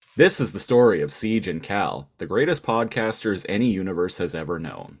This is the story of Siege and Cal, the greatest podcasters any universe has ever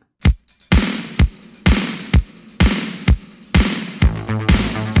known.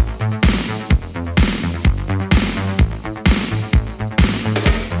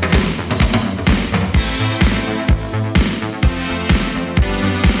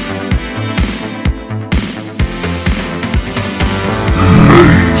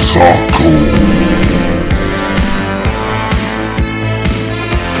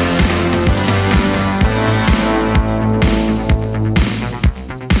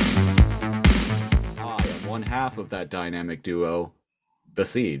 Of that dynamic duo, the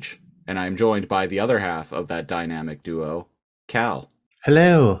Siege, and I'm joined by the other half of that dynamic duo, Cal.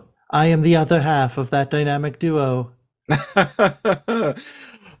 Hello, I am the other half of that dynamic duo.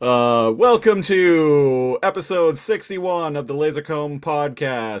 Welcome to episode 61 of the Lasercomb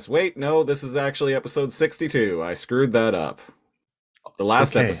podcast. Wait, no, this is actually episode 62. I screwed that up. The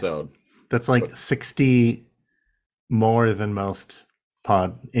last episode. That's like 60 more than most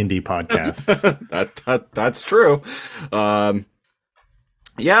indie podcasts. That's true.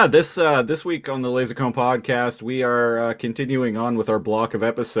 This week on the Lasercomb podcast, we are continuing on with our block of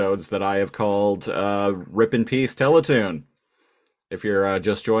episodes that I have called Rip in Peace Teletoon. If you're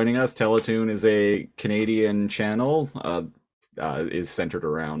just joining us, Teletoon is a Canadian channel, is centered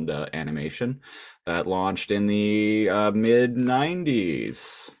around animation that launched in the mid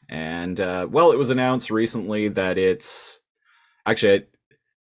 90s. And, it was announced recently that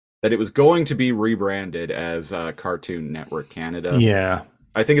that it was going to be rebranded as Cartoon Network Canada. Yeah.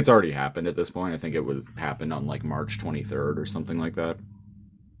 I think it's already happened at this point. I think it happened on like March 23rd or something like that.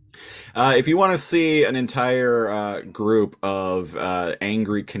 If you want to see an entire group of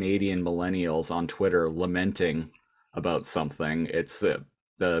angry Canadian millennials on Twitter lamenting about something, it's the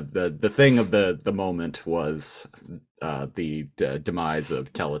thing of the moment was the demise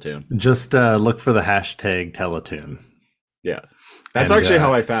of Teletoon. Just look for the hashtag Teletoon. Yeah. That's actually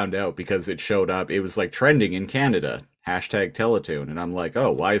how I found out, because it showed up. It was like trending in Canada, hashtag Teletoon. And I'm like,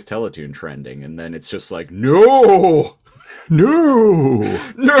 oh, why is Teletoon trending? And then it's just like, no.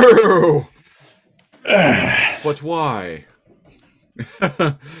 But why?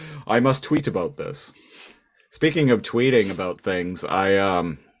 I must tweet about this. Speaking of tweeting about things,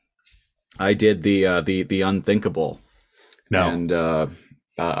 I did the unthinkable. No. And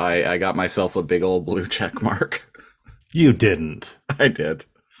I got myself a big old blue check mark. You didn't. I did.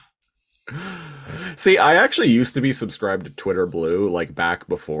 See, I actually used to be subscribed to Twitter Blue, like back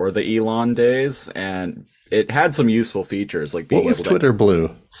before the Elon days, and it had some useful features, like being What was Twitter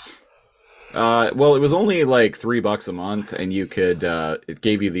Blue? It was only like $3 a month, and you could it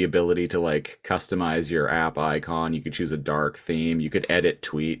gave you the ability to like customize your app icon. You could choose a dark theme. You could edit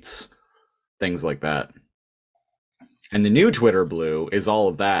tweets, things like that. And the new Twitter Blue is all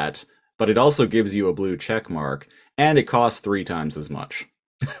of that, but it also gives you a blue check mark. And it costs 3 times as much.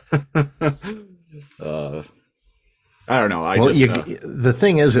 I don't know. The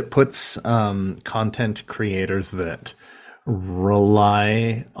thing is, it puts content creators that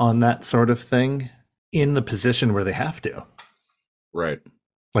rely on that sort of thing in the position where they have to. Right.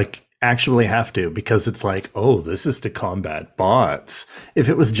 Like, actually have to, because it's like, oh, this is to combat bots. If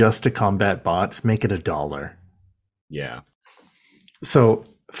it was just to combat bots, make it $1. Yeah. So,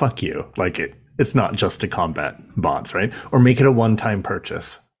 fuck you. Like, it's not just to combat bots, right? Or make it a one-time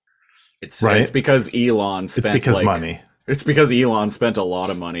purchase. It's because Elon spent money. It's because Elon spent a lot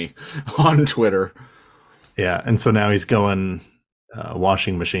of money on Twitter. Yeah, and so now he's going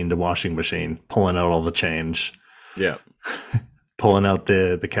washing machine to washing machine, pulling out all the change. Yeah. Pulling out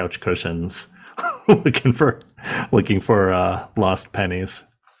the couch cushions, looking for lost pennies.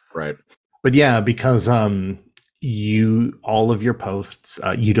 Right. But yeah, because all of your posts,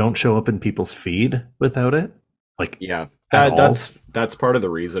 you don't show up in people's feed without it. Like, yeah, that's part of the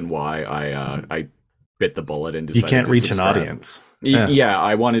reason why I bit the bullet and decided you can't to reach subscribe. An audience. Yeah,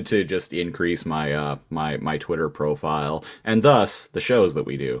 I wanted to just increase my my Twitter profile, and thus the shows that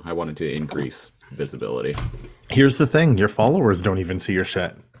we do. I wanted to increase visibility. Here's the thing: your followers don't even see your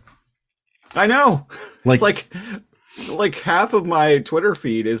shit. I know, like half of my Twitter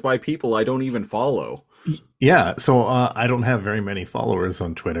feed is by people I don't even follow. Yeah, so I don't have very many followers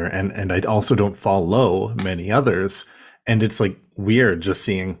on Twitter, and I also don't follow many others, and it's like weird just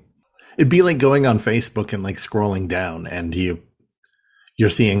seeing. It'd be like going on Facebook and like scrolling down, and you're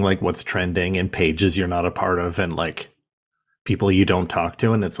seeing like what's trending and pages you're not a part of, and like people you don't talk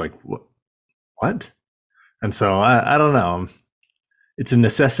to, and it's like what? And so I don't know. It's a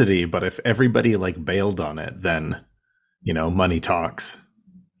necessity, but if everybody like bailed on it, then money talks.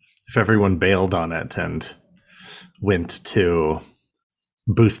 If everyone bailed on it and went to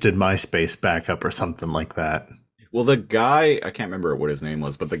boosted MySpace back up or something like that. Well, the guy, I can't remember what his name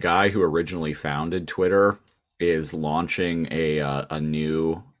was, but the guy who originally founded Twitter is launching a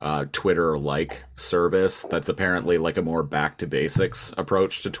new Twitter-like service that's apparently like a more back to basics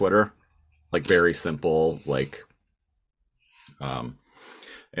approach to Twitter, like very simple, like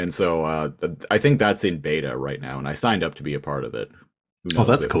and so I think that's in beta right now, and I signed up to be a part of it. Oh,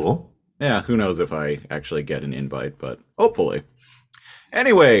 that's cool. Yeah, who knows if I actually get an invite, but hopefully.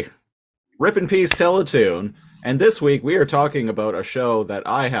 Anyway, Rip in Peace Teletoon, and this week we are talking about a show that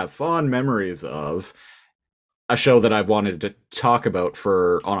I have fond memories of, a show that I've wanted to talk about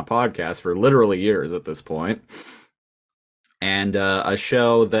on a podcast for literally years at this point, and a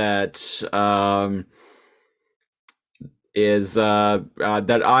show that is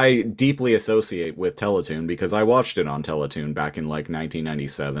that I deeply associate with Teletoon because I watched it on Teletoon back in like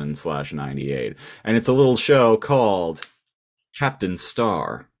 1997/98, and it's a little show called Captain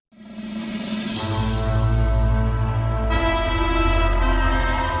Star.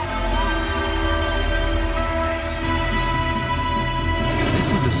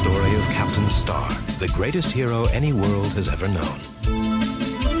 This is the story of Captain Star, the greatest hero any world has ever known.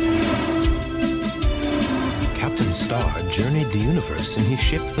 Captain Star journeyed the universe in his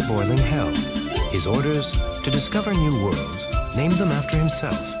ship, the Boiling Hell. His orders, to discover new worlds, name them after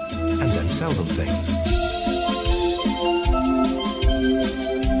himself, and then sell them things.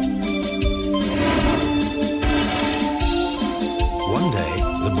 One day,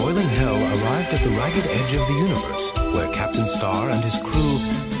 the Boiling Hell arrived at the ragged edge of the universe, where Captain Star and his crew,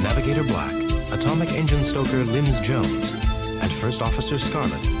 Navigator Black, Atomic Engine Stoker Linz Jones, and First Officer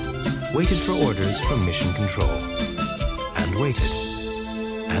Scarlet, waited for orders from Mission Control. And waited.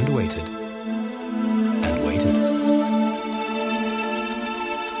 And waited. And waited.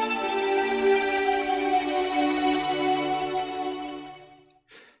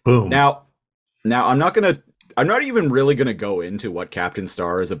 Boom. Now I'm not even really gonna go into what Captain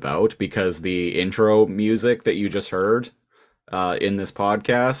Star is about because the intro music that you just heard in this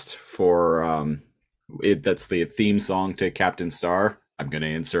podcast for that's the theme song to Captain Star. I'm gonna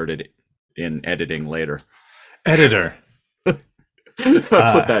insert it in editing later. Editor. Put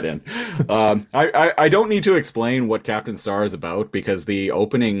that in. I don't need to explain what Captain Star is about because the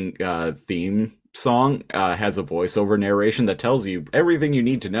opening theme song has a voiceover narration that tells you everything you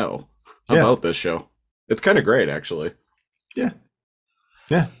need to know about this show. It's kind of great, actually. Yeah.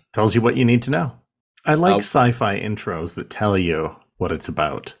 Tells you what you need to know. I like sci-fi intros that tell you what it's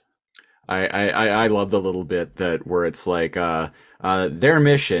about. I love the little bit where it's like their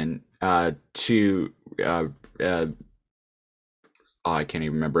mission to I can't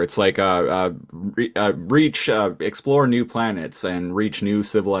even remember. It's like reach, explore new planets and reach new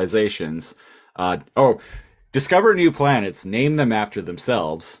civilizations. Discover new planets, name them after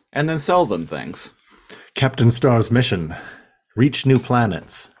themselves, and then sell them things. Captain Star's mission: reach new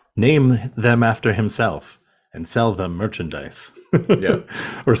planets, name them after himself, and sell them merchandise. Yeah,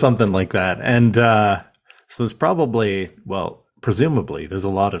 or something like that. And so there's presumably, there's a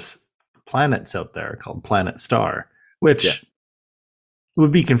lot of planets out there called Planet Star, which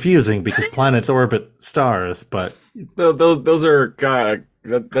would be confusing because planets orbit stars, but those are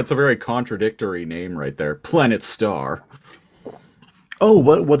that's a very contradictory name right there. Planet Star. Oh,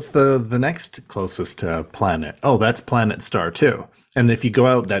 what's the next closest planet? Oh, that's Planet Star too. And if you go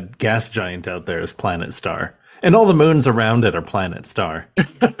out, that gas giant out there is Planet Star, and all the moons around it are Planet Star.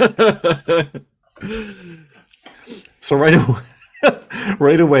 So right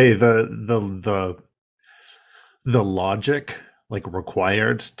away, the logic like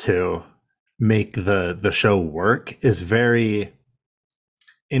required to make the show work is very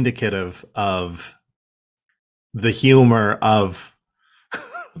indicative of the humor of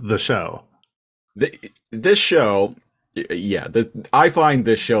the show. This show, I find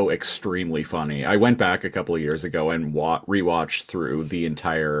this show extremely funny. I went back a couple of years ago and rewatched through the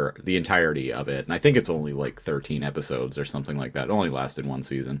entirety of it, and I think it's only like 13 episodes or something like that. It only lasted one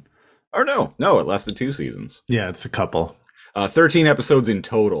season. Or no, it lasted 2 seasons. Yeah, it's a couple. 13 episodes in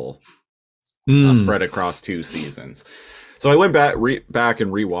total, spread across 2 seasons. So I went back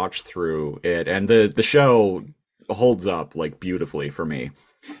and rewatched through it, and the show holds up like beautifully for me.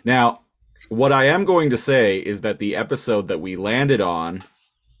 Now, what I am going to say is that the episode that we landed on,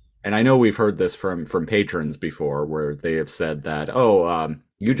 and I know we've heard this from patrons before, where they have said that,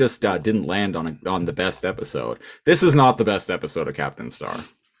 you just didn't land on the best episode. This is not the best episode of Captain Star,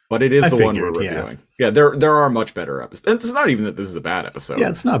 but it is the one we're reviewing. Yeah, there are much better episodes. And it's not even that this is a bad episode. Yeah,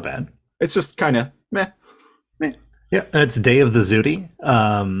 it's not bad. It's just kind of meh. Yeah, it's Day of the Zooty.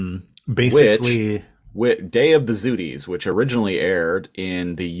 Basically, Day of the Zooties, which originally aired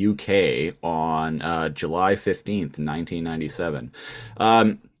in the UK on July 15th, 1997.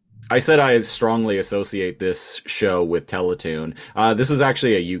 I said I strongly associate this show with Teletoon. This is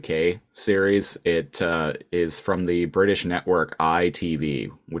actually a UK series. It is from the British network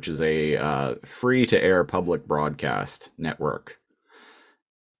ITV, which is a free-to-air public broadcast network.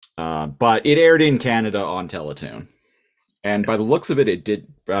 But it aired in Canada on Teletoon. And by the looks of it, it did,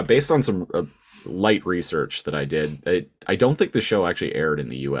 based on some light research that I did, I don't think the show actually aired in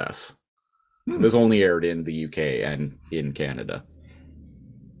the US. So this only aired in the UK and in Canada.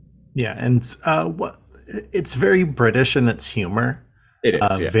 Yeah, and what it's very British in its humor. It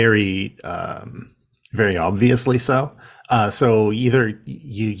is very obviously so. So either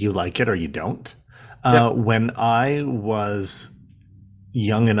you like it or you don't. When I was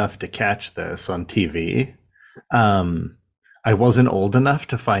young enough to catch this on TV, I wasn't old enough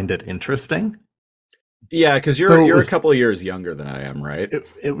to find it interesting. Yeah, because you're a couple of years younger than I am, right?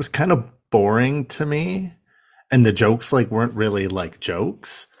 It was kind of boring to me, and the jokes weren't really like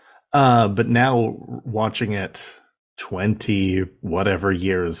jokes. But now watching it 20 whatever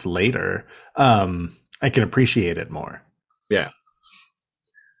years later, I can appreciate it more. Yeah.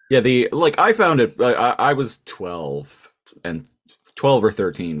 Yeah, I found it, I was 12 or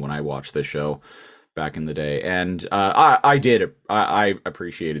 13 when I watched this show back in the day, and I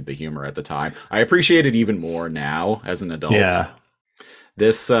appreciated the humor at the time. I appreciate it even more now as an adult. Yeah.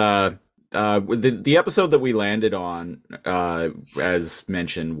 This the episode that we landed on, as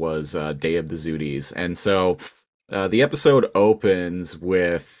mentioned, was Day of the Zooties, and so the episode opens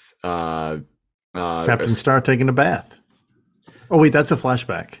with Captain Star taking a bath. Oh wait, that's a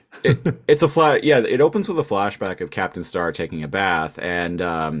flashback. It's a yeah. It opens with a flashback of Captain Star taking a bath, and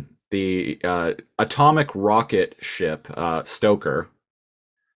the atomic rocket ship Stoker,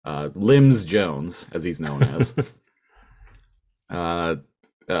 Limbs Jones, as he's known as.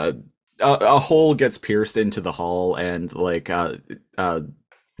 A hole gets pierced into the hull, and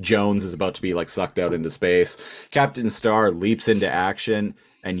Jones is about to be sucked out into space. Captain Star leaps into action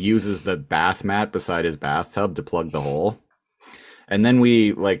and uses the bath mat beside his bathtub to plug the hole. And then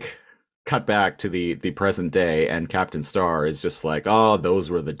we cut back to the present day, and Captain Star is just oh,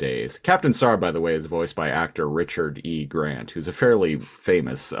 those were the days. Captain Star, by the way, is voiced by actor Richard E. Grant, who's a fairly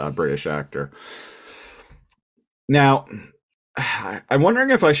famous British actor. Now, I'm wondering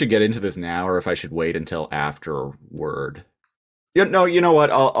if I should get into this now or if I should wait until afterward. No, you know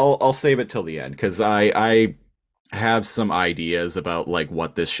what? I'll save it till the end, because I have some ideas about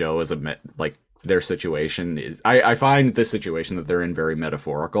what this show is their situation is. I find this situation that they're in very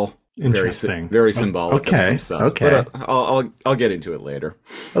metaphorical. Interesting. Very symbolic of some stuff. Okay. But I'll get into it later.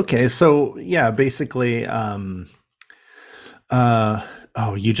 Okay, so yeah, basically, you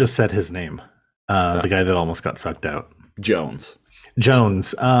just said his name. The guy that almost got sucked out. Jones.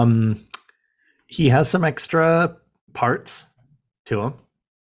 He has some extra parts to him.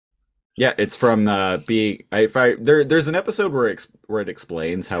 Yeah, it's from being. There's an episode where it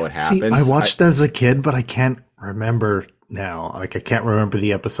explains how it happens. See, I watched it as a kid, but I can't remember now. I can't remember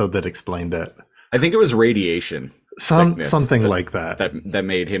the episode that explained it. I think it was radiation. Something like that. That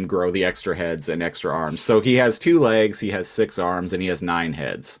made him grow the extra heads and extra arms. So he has 2 legs, he has 6 arms, and he has 9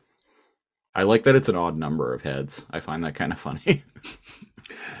 heads. I like that it's an odd number of heads. I find that kind of funny.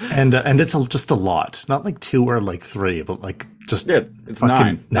 And it's just a lot, not 2 or 3, but just it's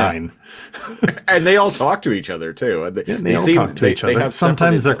 9. Yeah. And they all talk to each other too. They all talk to each other.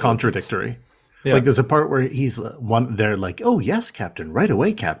 Sometimes they're contradictory. Yeah. There's a part where they're oh yes, Captain, right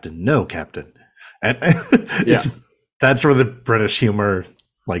away, Captain. No, Captain. And that's where the British humor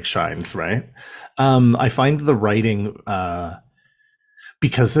shines, right? I find the writing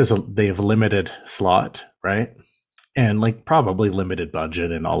because they have a limited slot, right? And probably limited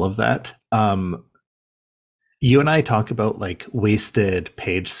budget and all of that. You and I talk about wasted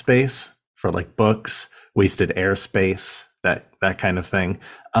page space for books, wasted airspace, that kind of thing.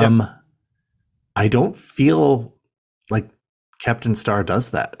 I don't feel like Captain Star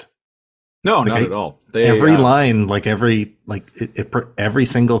does that. No, not at all. Every line, every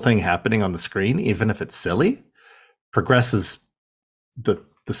single thing happening on the screen, even if it's silly, progresses the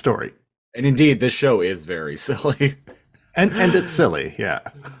story. And indeed, this show is very silly. and it's silly, yeah.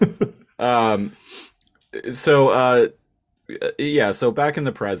 So back in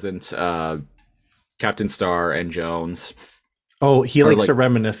the present, Captain Star and Jones. Oh, he likes to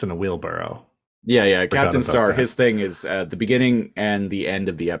reminisce in a wheelbarrow. Yeah. Captain Star, his thing is the beginning and the end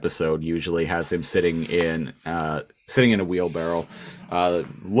of the episode usually has him sitting in a wheelbarrow,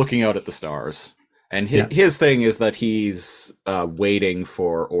 looking out at the stars. And Yeah. his thing is that he's waiting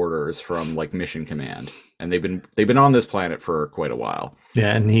for orders from like Mission Command, and they've been on this planet for quite a while.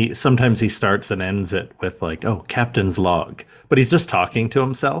 Yeah, and he sometimes he starts and ends it with like, "Oh, captain's log," but he's just talking to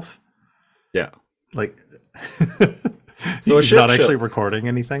himself. Yeah. Like, So a he's ship not show- actually recording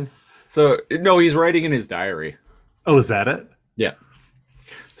anything. So no, he's writing in his diary. Oh, is that it? Yeah.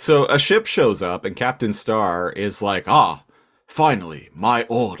 So a ship shows up, and Captain Star is like, "Ah, finally, my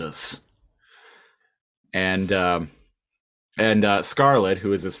orders." And Scarlet,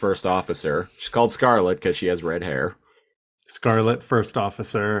 who is his first officer, she's called Scarlet because she has red hair. Scarlet, first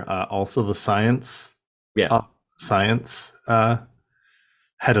officer, also the science, Yeah, science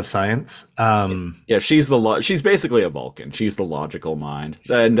head of science. yeah, she's basically a Vulcan. She's the logical mind.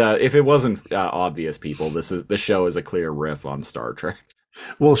 And if it wasn't obvious, people, this show is a clear riff on Star Trek.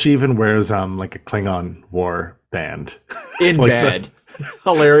 Well, she even wears like a Klingon war band In Like bed,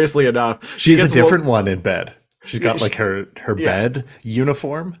 hilariously enough, she She's a gets different one in bed. She's got She- like her yeah. bed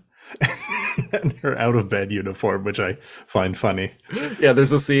uniform and her out of bed uniform, which I find funny. Yeah,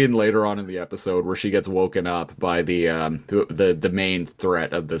 there's a scene later on in the episode where she gets woken up by the main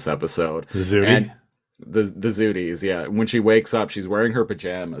threat of this episode. The Zooty? And the Zooties, yeah. When she wakes up, she's wearing her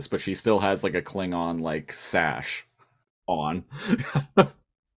pajamas, but she still has like a Klingon like sash on.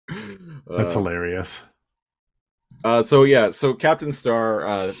 That's hilarious. So Captain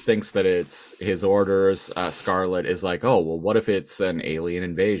Star thinks that it's his orders. Scarlet is like, "Oh, well, what if it's an alien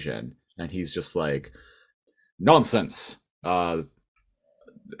invasion?" And he's just like, "Nonsense." I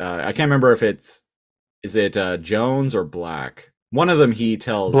can't remember if is it Jones or Black. One of them he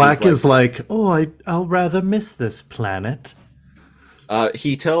tells. Black he's is like, "Oh, I'll rather miss this planet."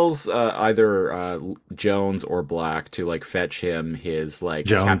 he tells either Jones or Black to like fetch him his like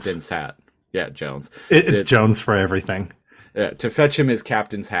Jones. captain's hat. Yeah, Jones. It's Jones for everything. To fetch him his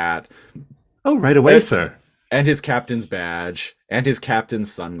captain's hat Oh, right away, sir. and his captain's badge and his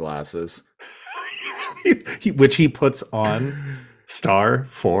captain's sunglasses. Which he puts on Star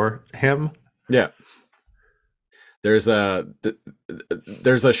for him. Yeah. There's a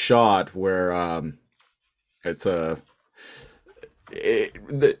shot where it's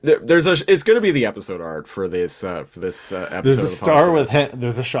it's going to be the episode art for this episode. There's a of the star podcast. with him.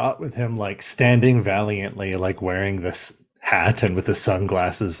 There's a shot with him like standing valiantly, like wearing this hat and with his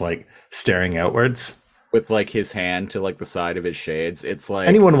sunglasses, like staring outwards. with like his hand to like the side of his shades. It's like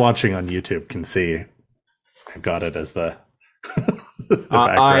Anyone watching on YouTube can see. I've got it as the, the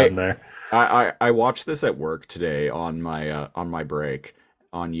background there. I watched this at work today on my break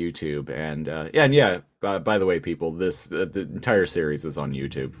on YouTube, and by the way, people, the entire series is on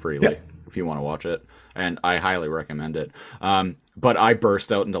YouTube freely if you want to watch it, and I highly recommend it. But I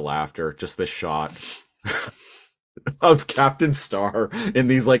burst out into laughter just this shot of Captain Star in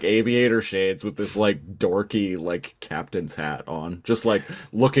these like aviator shades with this like dorky like captain's hat on, just like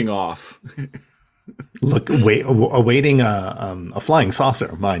looking off. Awaiting a flying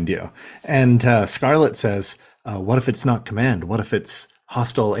saucer, mind you. And Scarlet says, "What if it's not command? What if it's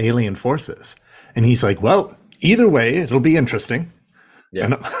hostile alien forces?" And he's like, "Well, either way, it'll be interesting."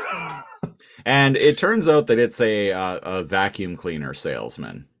 Yeah. And it turns out that it's a vacuum cleaner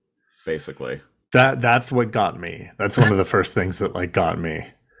salesman, basically. That's what got me. That's one of the first things that like got me.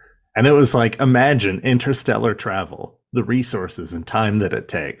 And it was like, imagine interstellar travel, the resources and time that it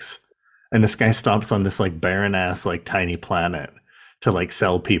takes. And this guy stops on this like barren ass like tiny planet to like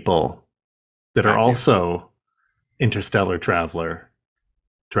sell people that are Vacuums. also interstellar travelers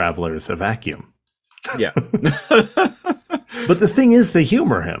a vacuum. Yeah. But the thing is, they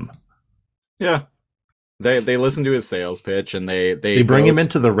humor him. Yeah. They listen to his sales pitch, and they Bring go him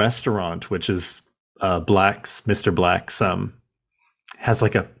into the restaurant, which is Mr. Black's has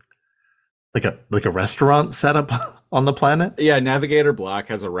like a restaurant set up on the planet. Yeah, Navigator Black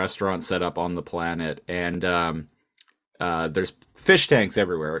has a restaurant set up on the planet, and there's fish tanks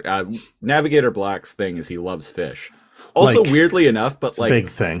everywhere. Navigator Black's thing is he loves fish. Also, Like, weirdly enough, but It's a like big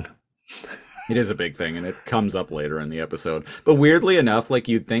thing. it is a big thing, and it comes up later in the episode. But weirdly enough, like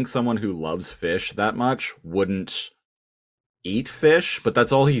you'd think someone who loves fish that much wouldn't eat fish, but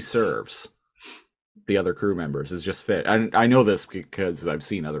that's all he serves. The other crew members is just fish. I know this because I've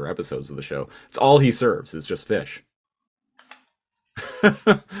seen other episodes of the show. It's all he serves is just fish.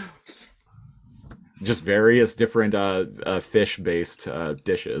 Just various different fish-based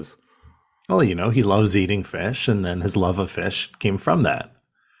dishes. Well, you know, he loves eating fish, and then his love of fish came from that.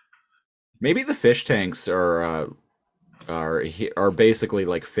 Maybe the fish tanks are basically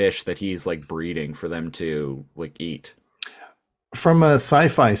like fish that he's like breeding for them to like eat. From a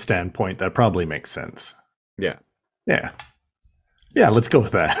sci-fi standpoint, that probably makes sense. Yeah. Yeah. Yeah, let's go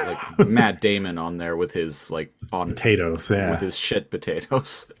with that. Like Matt Damon on there with his like on Potatoes, yeah. with his shit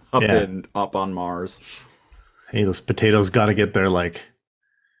potatoes Yeah. up on Mars. Hey, those potatoes got to get their like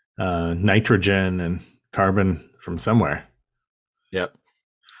nitrogen and carbon from somewhere. Yep.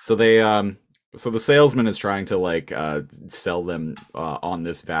 So they so the salesman is trying to like sell them on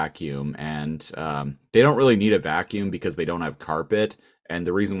this vacuum, and they don't really need a vacuum because they don't have carpet. And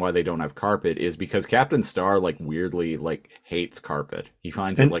the reason why they don't have carpet is because Captain Star like weirdly like hates carpet. He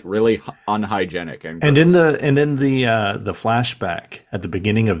finds it And like really unhygienic and and in gross. the flashback at the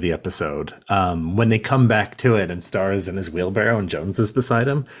beginning of the episode, when they come back to it and Star is in his wheelbarrow and Jones is beside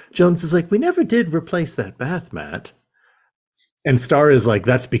him, Jones is like, "We never did replace that bath mat." And Star is like,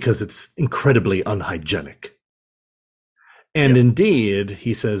 "That's because it's incredibly unhygienic." And Yep. indeed,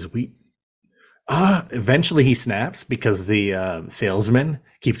 he says, "We eventually he snaps because the salesman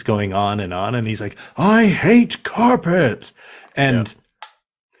keeps going on, and he's like, "I hate carpet." Yeah. And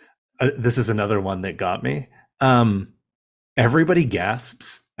this is another one that got me. Um, Everybody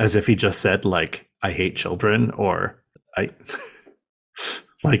gasps as if he just said like, "I hate children," or I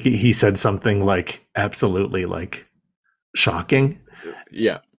like he said something like absolutely like shocking.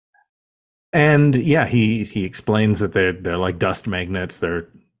 Yeah. And yeah, he explains that they're like dust magnets. They're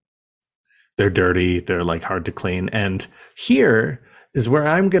dirty. They're like hard to clean. And here is where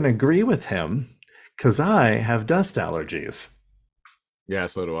I'm going to agree with him because I have dust allergies. Yeah,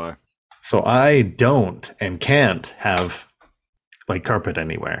 so do I. So I don't and can't have like carpet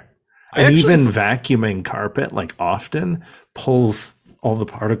anywhere. I And actually even vacuuming carpet like often pulls all the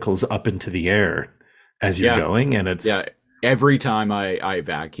particles up into the air as you're yeah. going. And it's Yeah, every time I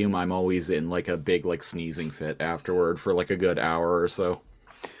vacuum, I'm always in like a big like sneezing fit afterward for like a good hour or so.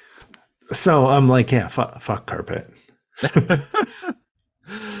 so I'm like, yeah, fuck carpet.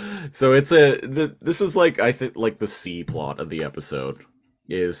 So this is like I think like the C plot of the episode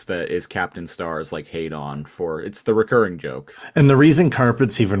is Captain Star's like hate on for it's the recurring joke. And the reason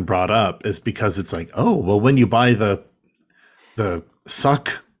carpet's even brought up is because it's like, oh, well, when you buy the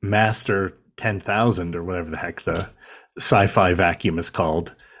Suck Master 10,000 or whatever the heck the sci-fi vacuum is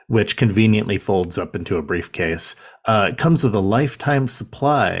called, which conveniently folds up into a briefcase, it comes with a lifetime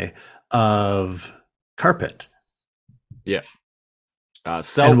supply of carpet. Yeah.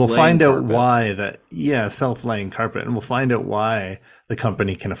 And we'll find out carpet. why that, yeah, self-laying carpet. And we'll find out why the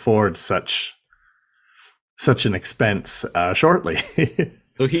company can afford such an expense shortly.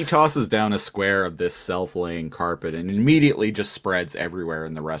 So he tosses down a square of this self-laying carpet and immediately just spreads everywhere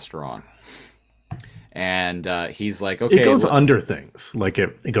in the restaurant. And he's like, okay. It goes under things. Like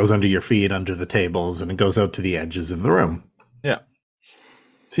it goes under your feet, under the tables, and it goes out to the edges of the room. Yeah.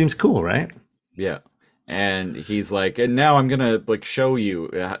 Seems cool, right? Yeah. And he's like, and now I'm gonna like show you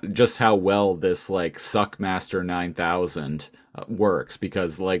just how well this like Suckmaster 9000 works,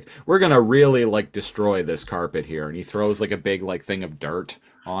 because like we're gonna really like destroy this carpet here. And he throws like a big like thing of dirt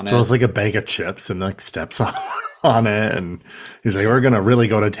on Throws it. like a bag of chips and like steps on it, and he's like, "We're gonna really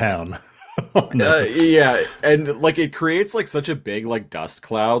go to town." on this." Yeah, and like it creates like such a big like dust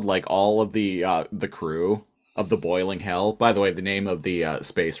cloud, like all of the crew of the Boiling Hell. By the way, the name of the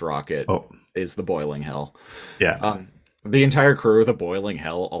space rocket Oh, is the Boiling Hell. yeah. The entire crew of the Boiling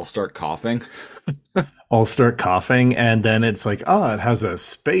Hell all start coughing. All start coughing, and then it's like, oh, it has a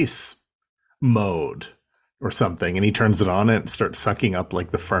space mode or something, and he turns it on and it starts sucking up like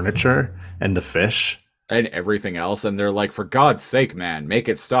the furniture and the fish. And everything else, and they're like, "For God's sake, man, make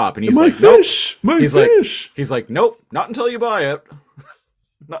it stop!" And he's My like, fish, "Nope." my He's fish. like, "Nope, not until you buy it.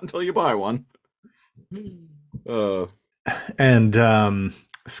 Not until you buy one." Uh, And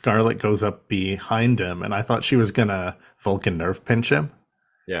Scarlet goes up behind him, and I thought she was gonna Vulcan nerve pinch him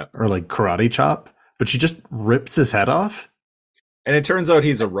yeah. or like karate chop, but she just rips his head off. And it turns out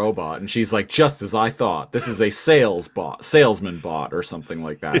he's a robot, and she's like, "Just as I thought. This is a salesman bot, or something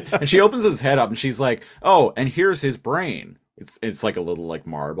like that." And she opens his head up, and she's like, "Oh, and here's his brain. It's like a little like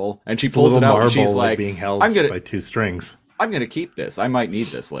marble." And she It's a pulls little it out, marble and she's like like, being held "I'm gonna by two strings. I'm gonna keep this. I might need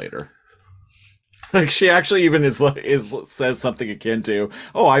this later." Like she actually even is says something akin to,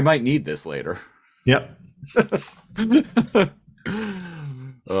 "Oh, I might need this later." Yep.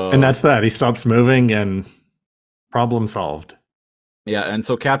 And that's that. He stops moving and problem solved. Yeah, and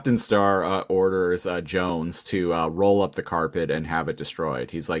so Captain Star orders Jones to roll up the carpet and have it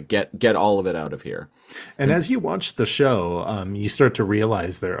destroyed. He's like, get all of it out of here. And as you watch the show, you start to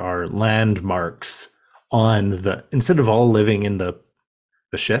realize there are landmarks on instead of all living in the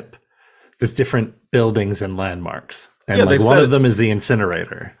ship, there's different buildings and landmarks. And Yeah, like they've one said of them is the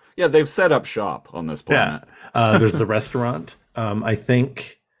incinerator. Yeah, they've set up shop on this Yeah. planet. There's the restaurant. I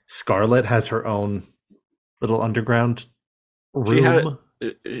think Scarlet has her own little underground She had room,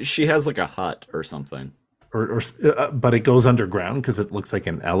 she has like a hut or something. but it goes underground because it looks like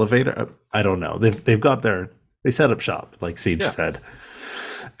an elevator. I don't know. They set up shop, like Siege Yeah. said.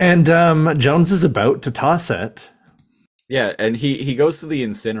 And Jones is about to toss it. Yeah, and he goes to the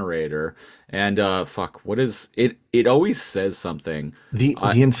incinerator and fuck, what is it? It always says something. The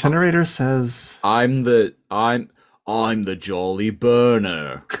incinerator says, I'm the jolly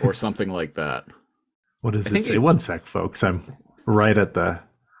burner or something like that. what does I it think say? One sec, folks. I'm right at the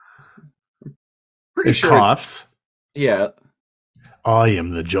pretty it sure coughs. yeah. I am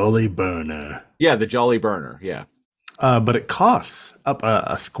the jolly burner. Yeah, the jolly burner. Yeah. But it coughs up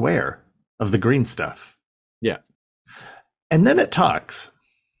a square of the green stuff. Yeah. And then it talks.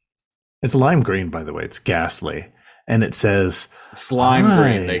 It's lime green, by the way. It's ghastly. And it says, Slime "Hi."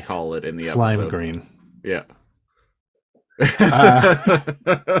 green they call it in the Slime episode. green. Yeah.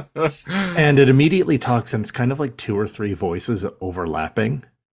 And it immediately talks, and it's kind of like 2 or 3 voices overlapping.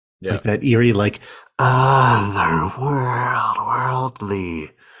 Yeah. Like that eerie, like,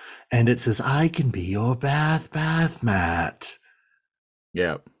 worldly. And it says, I can be your bath mat.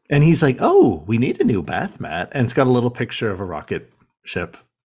 Yeah. And he's like, oh, we need a new bath mat. And it's got a little picture of a rocket ship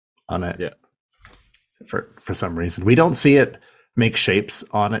on it. Yeah. For some reason. We don't see it make shapes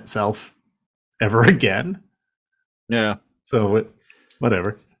on itself ever again. Yeah. So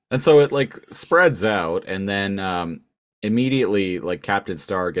whatever. And so it like spreads out, and then immediately like Captain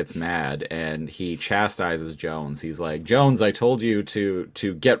Star gets mad and he chastises Jones. He's like, Jones, I told you to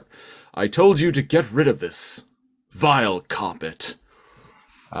get rid of this vile carpet.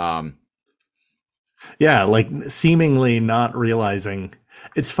 Yeah, like seemingly not realizing.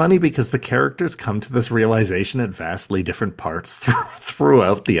 It's funny because the characters come to this realization at vastly different parts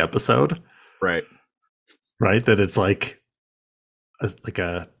throughout the episode. Right. Right? That it's like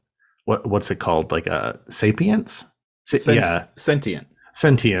a what's it called? Like a sapience? Yeah. Sentient.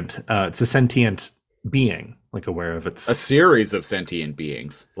 Sentient. It's a sentient being, like aware of its... A series of sentient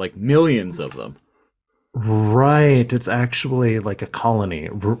beings, like millions of them. Right. It's actually like a colony.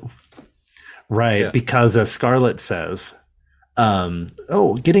 Right. Yeah. Because as Scarlet says,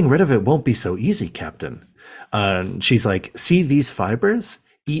 getting rid of it won't be so easy, Captain. She's like, see these fibers?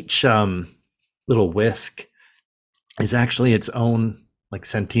 Each little whisk is actually its own like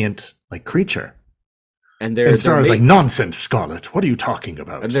sentient like creature. And Star's like, nonsense, Scarlet. What are you talking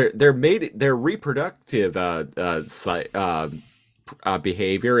about? And their reproductive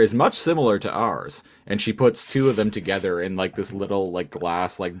behavior is much similar to ours. And she puts 2 of them together in like this little like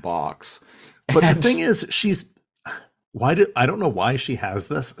glass like box. But the thing is, I don't know why she has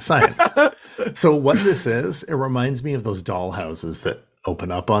this science. So what this is, it reminds me of those doll houses that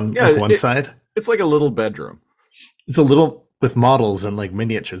open up on one side. It's like a little bedroom. It's a little with models and like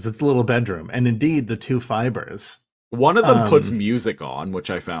miniatures. It's a little bedroom. And indeed, the 2 fibers. One of them puts music on, which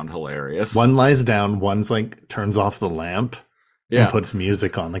I found hilarious. One lies down, one's like turns off the lamp and puts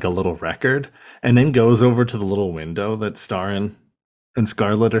music on, like a little record, and then goes over to the little window that Star and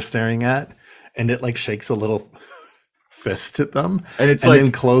Scarlet are staring at, and it like shakes a little fist at them. And it's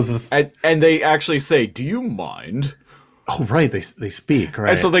then closes. And they actually say, do you mind? Oh, right. They speak, right?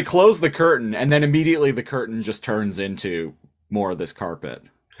 And so they close the curtain, and then immediately the curtain just turns into more of this carpet.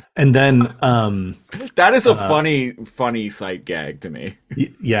 And then that is a funny sight gag to me.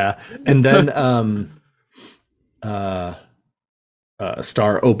 Yeah. And then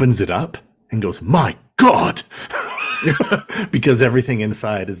Star opens it up and goes, my God! Because everything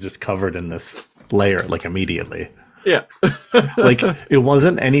inside is just covered in this layer, like immediately. Yeah. Like it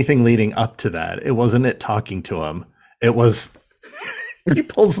wasn't anything leading up to that. It wasn't it talking to him. It was he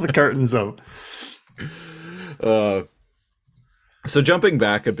pulls the curtains up. So jumping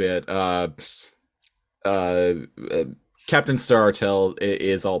back a bit, Captain Star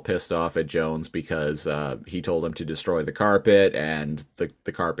is all pissed off at Jones because he told him to destroy the carpet, and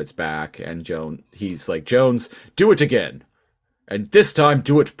the carpet's back, and he's like, Jones, do it again, and this time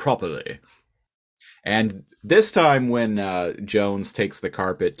do it properly. And this time when Jones takes the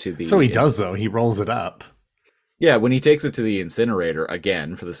carpet to the... So he does, though. He rolls it up. Yeah, when he takes it to the incinerator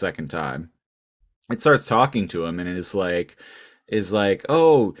again for the second time, it starts talking to him, and it is like,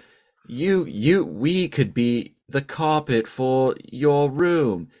 oh, we could be the carpet for your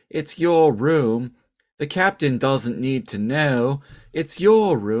room. It's your room. The captain doesn't need to know. It's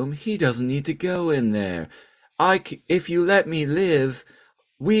your room. He doesn't need to go in there. If you let me live,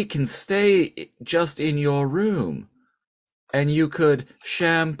 we can stay just in your room. And you could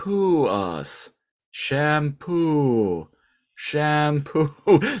shampoo us. Shampoo.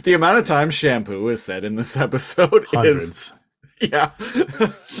 The amount of times shampoo is said in this episode Hundreds. Yeah.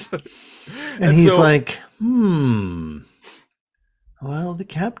 And he's like, well, the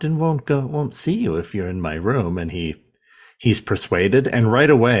captain won't see you if you're in my room. And he's persuaded. And right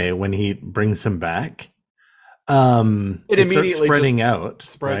away, when he brings him back, It it starts immediately spreading just out,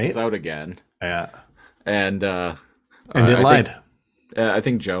 spreads right? out again. Yeah. And And it I think lied. I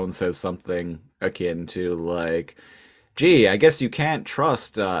think Jones says something akin to like, "Gee, I guess you can't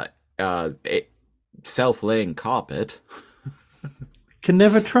trust a self-laying carpet." Can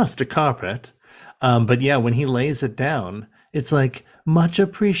never trust a carpet. But yeah, when he lays it down, it's like much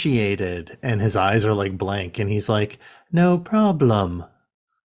appreciated. And his eyes are like blank. And he's like, no problem.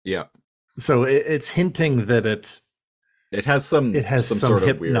 Yeah, So it's hinting that it has it has some some sort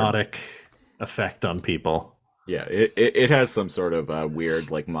of weird. hypnotic effect on people. Yeah, it has some sort of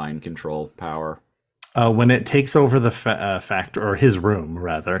weird like mind control power. When it takes over the factory, or his room,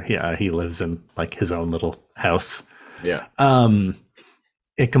 rather, he lives in like his own little house. Yeah,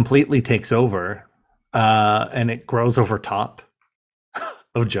 It completely takes over, and it grows over top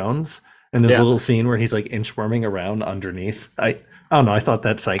of Jones. And there's a yeah. little scene where he's like inchworming around underneath. I don't know. I thought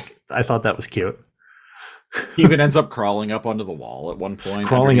that was cute. He even ends up crawling up onto the wall at one point,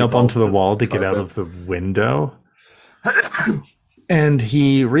 Crawling underneath up all onto the this wall to get out carpet. of the window. And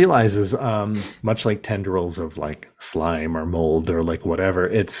he realizes, much like tendrils of like slime or mold or like whatever,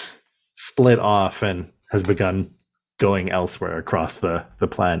 it's split off and has begun going elsewhere across the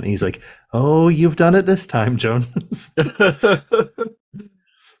planet. And he's like, "Oh, you've done it this time, Jones."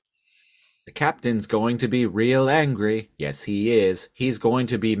 The captain's going to be real angry. Yes, he is. He's going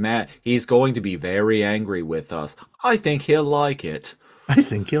to be mad. He's going to be very angry with us. I think he'll like it. I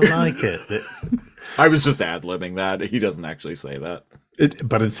think you'll like it. I was just ad-libbing that. He doesn't actually say that.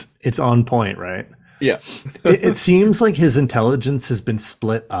 But it's on point, right? Yeah. It seems like his intelligence has been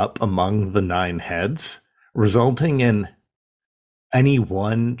split up among the 9 heads, resulting in any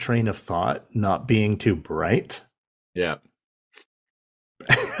one train of thought not being too bright. Yeah.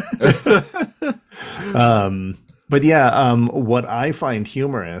 But yeah, what I find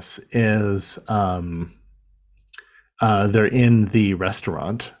humorous is they're in the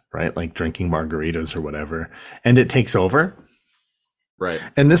restaurant, right? Like drinking margaritas or whatever, and it takes over. Right.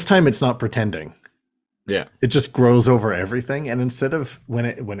 And this time it's not pretending. Yeah. It just grows over everything. And instead of when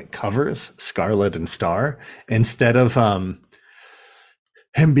it covers Scarlet and Star, instead of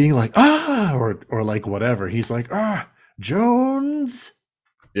him being like, or like whatever, he's like, Jones.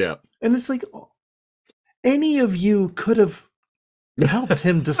 Yeah. And it's like, any of you could have helped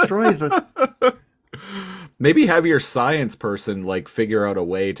him destroy the. Maybe have your science person like figure out a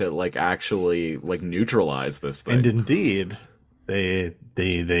way to like actually like neutralize this thing. And indeed, they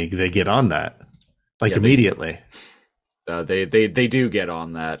get on that like Yeah, immediately. They do get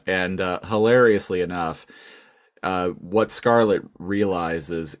on that, and hilariously enough, what Scarlet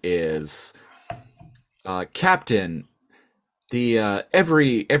realizes is, Captain, the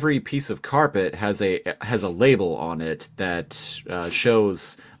every piece of carpet has a label on it that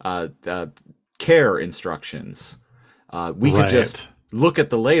shows care instructions. We could just Right. look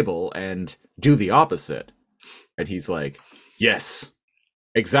at the label and do the opposite. And he's like, "Yes,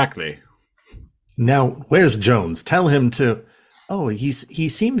 exactly." Now, where's Jones? Tell him to. Oh, he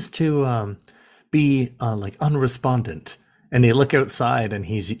seems to be like unrespondent. And they look outside, and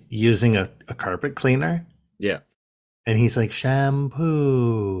he's using a carpet cleaner, Yeah. and he's like,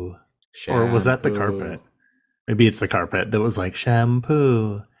 shampoo. Or was that the Shampoo. carpet? Maybe it's the carpet that was like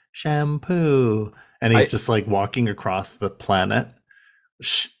shampoo, shampoo, and he's I just like walking across the planet,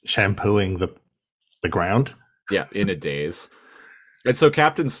 shampooing the ground. Yeah, in a daze. And so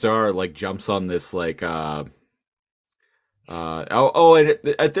Captain Star like jumps on this like and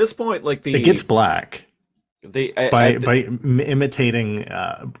at this point like It gets black the by imitating.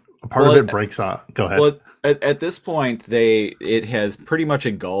 Part well, of it breaks off. Go ahead. well at this point it has pretty much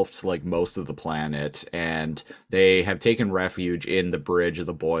engulfed like most of the planet, and they have taken refuge in the bridge of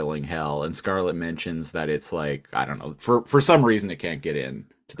the boiling hell, and Scarlet mentions that it's like, I don't know, for some reason it can't get in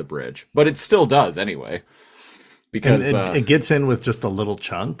to the bridge, but it still does anyway, And because it gets in with just a little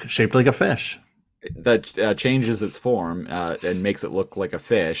chunk shaped like a fish. that changes its form and makes it look like a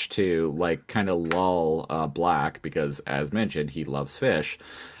fish to like kind of lull Black, because as mentioned he loves fish,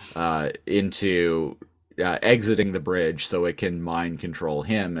 into exiting the bridge so it can mind control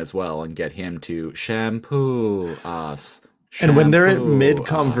him as well and get him to shampoo us. And when they're in Shampoo mid us.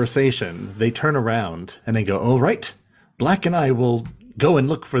 conversation, they turn around and they go, "All right, Black and I will go and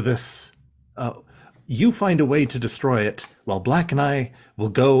look for this. You find a way to destroy it, while Black and I will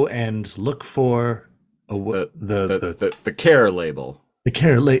go and look for the care label. the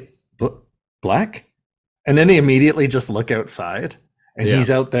care Black." And then they immediately just look outside, and Yeah. he's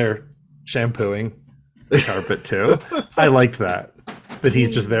out there shampooing the carpet too. I liked that. that he's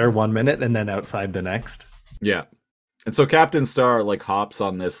just there 1 minute and then outside the next. Yeah. And so Captain Star like hops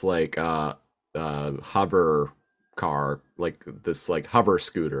on this like hover car, like this like hover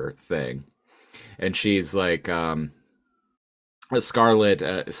scooter thing. And she's like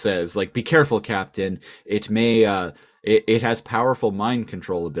Scarlet says like, "Be careful, Captain. It may it has powerful mind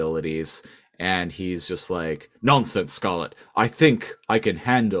control abilities." And he's just like, "Nonsense, Scarlet. I think I can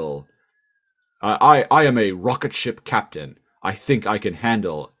handle I am a rocket ship captain. I think I can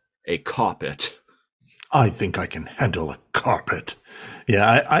handle a carpet." I think I can handle a carpet. Yeah,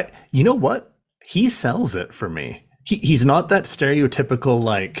 I you know what? He sells it for me. He's not that stereotypical,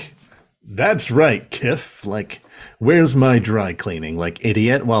 like, that's right, Kiff. Like, where's my dry cleaning? Like,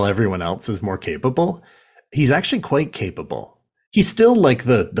 idiot, while everyone else is more capable. He's actually quite capable. He's still like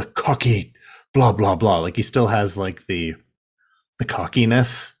the cocky blah, blah, blah. Like, he still has like the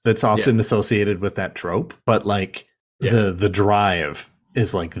cockiness that's often associated with that trope. But like the drive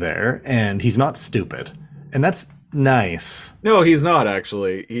is like there, and he's not stupid. And that's nice. No, he's not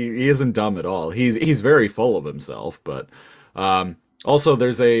actually. He isn't dumb at all. He's very full of himself, but also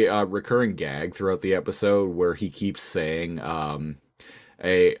there's a recurring gag throughout the episode where he keeps saying I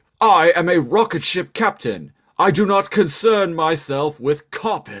am a rocket ship captain. I do not concern myself with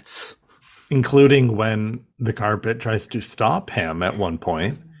carpets. Including when the carpet tries to stop him at one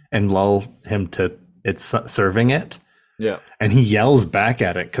point and lull him to it's serving it. Yeah. And he yells back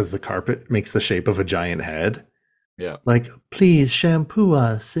at it because the carpet makes the shape of a giant head. Yeah. Like, please shampoo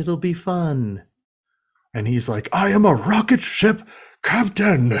us. It'll be fun. And he's like, I am a rocket ship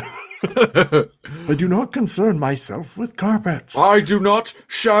captain. I do not concern myself with carpets. I do not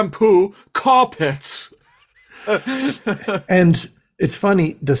shampoo carpets. And it's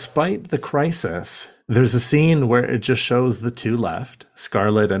funny, despite the crisis, there's a scene where it just shows the two left,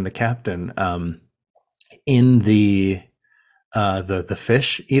 Scarlet and the captain, in the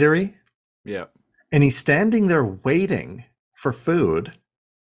fish eatery. Yeah. And he's standing there waiting for food,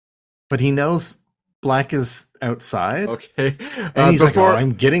 but he knows Black is outside. Okay. And he's like, oh,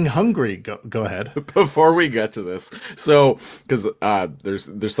 I'm getting hungry. Go ahead. Before we get to this, so, because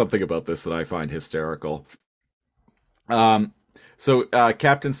there's something about this that I find hysterical. So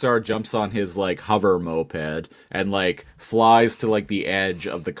Captain Star jumps on his like hover moped and like flies to like the edge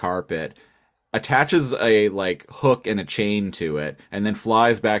of the carpet, attaches a like hook and a chain to it, and then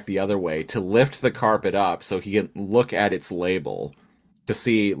flies back the other way to lift the carpet up so he can look at its label to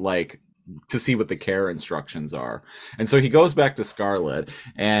see what the care instructions are. And so he goes back to Scarlet,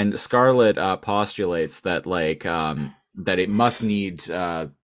 and Scarlet postulates that like that it must need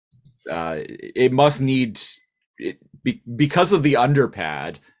because of the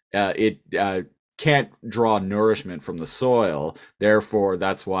underpad, it can't draw nourishment from the soil. Therefore,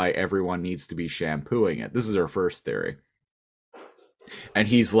 that's why everyone needs to be shampooing it. This is our first theory. And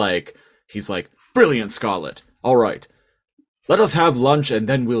he's like, brilliant, Scarlet. All right, let us have lunch and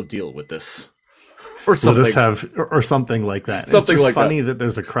then we'll deal with this. Or something. Or something like that. Something it's just like funny that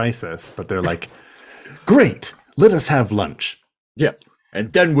there's a crisis, but they're like, great, let us have lunch. Yeah.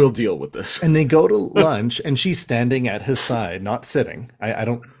 And then we'll deal with this. And they go to lunch, and she's standing at his side, not sitting. I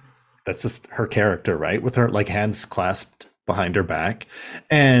don't. That's just her character, right? With her like hands clasped behind her back,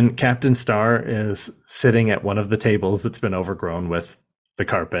 and Captain Star is sitting at one of the tables that's been overgrown with the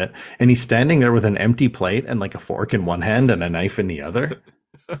carpet, and he's standing there with an empty plate and like a fork in one hand and a knife in the other,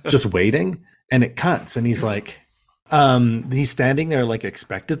 just waiting. And it cuts, and he's like, he's standing there like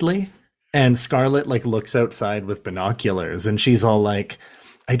expectantly. And Scarlet like looks outside with binoculars, and she's all like,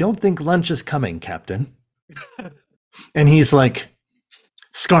 I don't think lunch is coming, Captain. And he's like,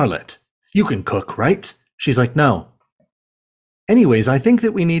 Scarlet, you can cook, right? She's like, no. Anyways, I think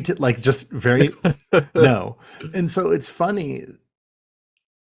that we need to like just very no. And so it's funny.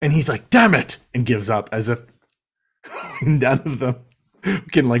 And he's like, damn it, and gives up as if none of them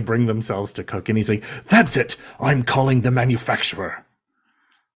can like bring themselves to cook. And he's like, that's it. I'm calling the manufacturer.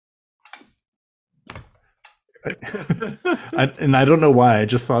 And I don't know why. I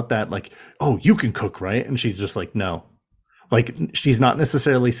just thought that like, oh, you can cook, right? And she's just like, no. Like, she's not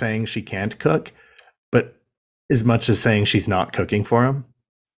necessarily saying she can't cook, but as much as saying she's not cooking for him.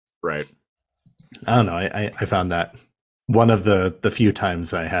 Right. I don't know. I found that one of the few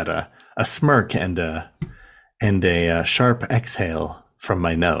times I had a smirk and a sharp exhale from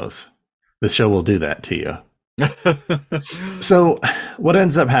my nose. The show will do that to you. So what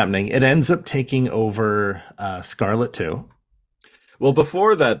ends up happening? It ends up taking over Scarlet too. Well,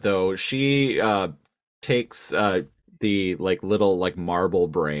 before that though, she takes the like little like marble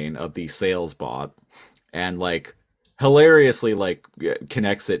brain of the sales bot and like hilariously like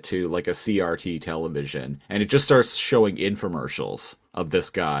connects it to like a CRT television, and it just starts showing infomercials of this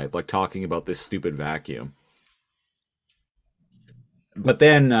guy like talking about this stupid vacuum. But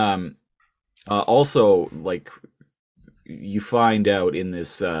then also like you find out in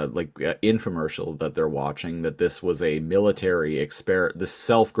this infomercial that they're watching that this was a military this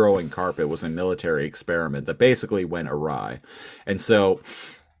self-growing carpet was a military experiment that basically went awry. And so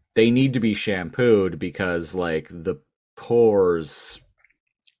they need to be shampooed because like the pores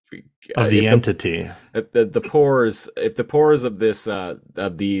of the entity, the pores, if the pores of this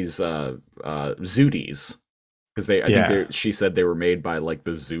of these zooties, because I think she said they were made by like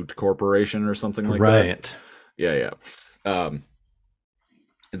the Zoot Corporation or something like that. Right. Yeah.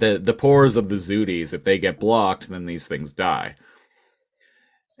 The pores of the zooties, if they get blocked, then these things die.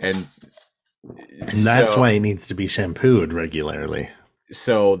 And that's why it needs to be shampooed regularly.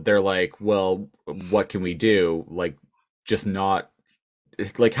 So they're like, well, what can we do? Like, just not,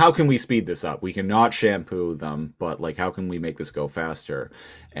 like, how can we speed this up? We cannot shampoo them, but like, how can we make this go faster?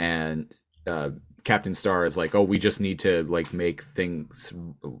 And Captain Star is like, oh, we just need to like make things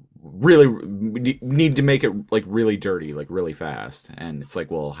really, we need to make it like really dirty, like really fast. And it's like,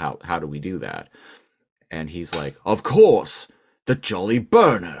 well, how do we do that? And he's like, of course, the Jolly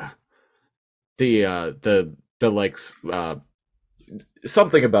Burner. The like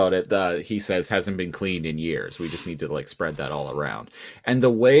something about it that he says hasn't been cleaned in years. We just need to like spread that all around. And the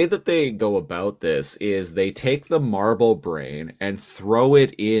way that they go about this is they take the marble brain and throw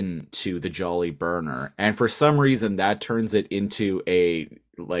it into the Jolly Burner, and for some reason that turns it into a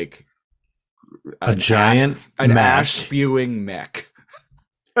giant ash spewing mech.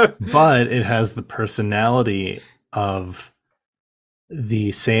 But it has the personality of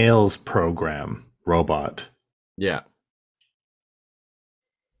the sales program robot. Yeah.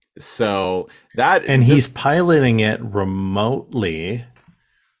 So that, and he's piloting it remotely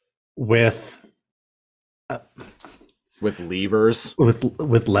with levers,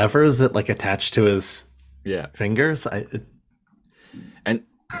 with levers that like attach to his fingers. I don't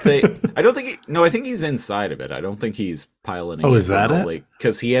think I think he's inside of it. I don't think he's piloting. Oh, is that it?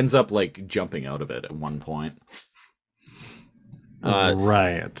 Because he ends up like jumping out of it at one point.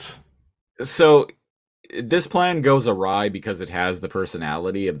 Right. So this plan goes awry because it has the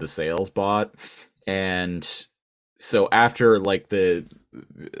personality of the sales bot. And so after like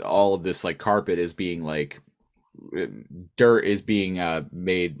all of this like carpet is being like dirt is being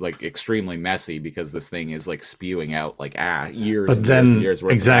made like extremely messy because this thing is like spewing out like years and years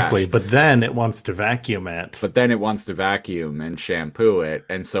worth exactly of ash. But then it wants to vacuum it. But then it wants to vacuum and shampoo it,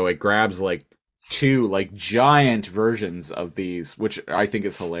 and so it grabs like two like giant versions of these, which I think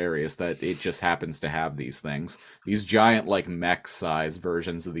is hilarious that it just happens to have these giant like mech size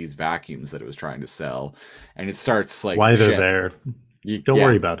versions of these vacuums that it was trying to sell. And it starts like, why they're there, don't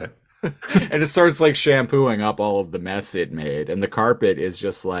worry about it. And it starts like shampooing up all of the mess it made, and the carpet is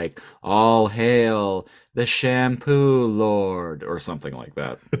just like, all hail the shampoo lord or something like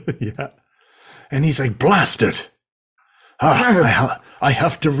that. Yeah. And he's like, blast it, I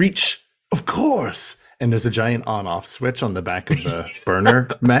have to reach. Of course. And there's a giant on-off switch on the back of the burner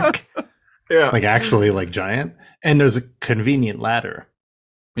mech. Yeah. Like actually like giant. And there's a convenient ladder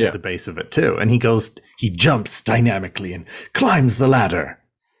at the base of it too. And he jumps dynamically and climbs the ladder.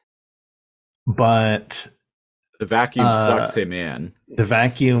 But the vacuum sucks him in. The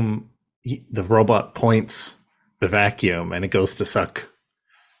vacuum, the robot points the vacuum and it goes to suck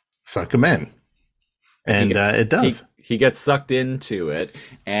him in. And it does. He gets sucked into it,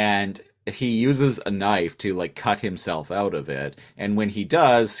 and he uses a knife to like cut himself out of it, and when he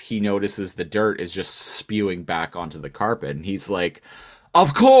does, he notices the dirt is just spewing back onto the carpet, and he's like,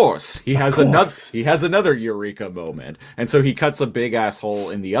 of course. He has another eureka moment, and so he cuts a big ass hole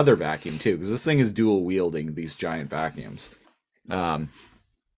in the other vacuum too, because this thing is dual wielding these giant vacuums.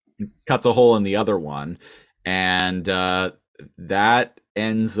 Cuts a hole in the other one, and that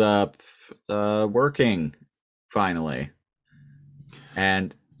ends up working finally.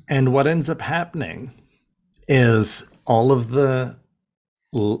 And what ends up happening is all of the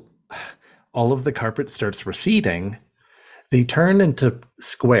carpet starts receding. They turn into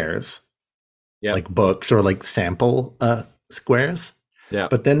squares, like books or like sample squares. Yeah.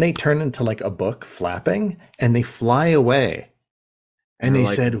 But then they turn into like a book flapping, and they fly away. And they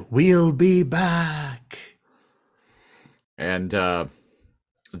said, "We'll be back." And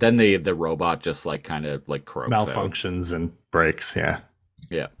then the robot just like kind of like croaks malfunctions out. And breaks. Yeah.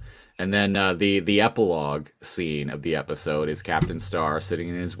 And then the epilogue scene of the episode is Captain Star sitting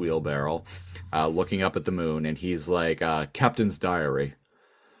in his wheelbarrow, looking up at the moon, and he's like, Captain's diary.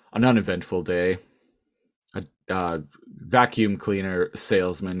 An uneventful day. vacuum cleaner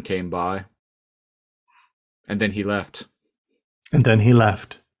salesman came by, and then he left. And then he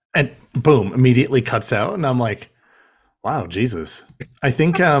left. And boom, immediately cuts out. And I'm like, wow, Jesus. I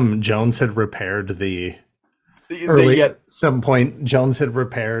think Jones had repaired the early at some point. Jones had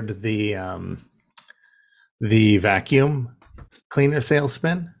repaired the vacuum cleaner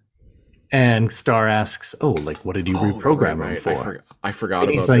salesman. And Star asks, "Oh, like what did you reprogram him for?" I forgot and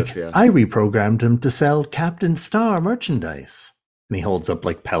about he's like, this. Yeah, I reprogrammed him to sell Captain Star merchandise. And he holds up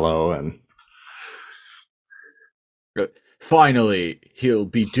like Pello and finally he'll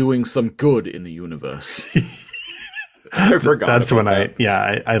be doing some good in the universe. I forgot. That's when I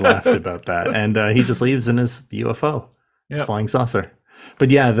laughed about that. And he just leaves in his UFO, his flying saucer.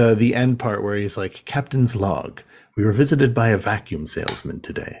 But yeah, the end part where he's like, Captain's log. We were visited by a vacuum salesman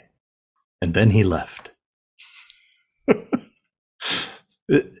today. And then he left.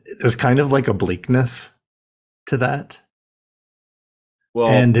 There's kind of like a bleakness to that. Well,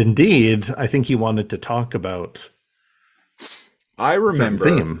 and indeed, I think he wanted to talk about. I remember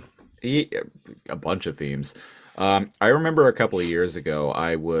theme. A bunch of themes. I remember a couple of years ago,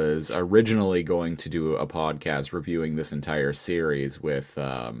 I was originally going to do a podcast reviewing this entire series with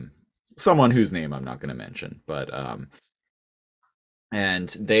someone whose name I'm not going to mention, but and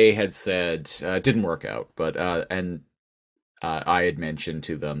they had said it didn't work out, but I had mentioned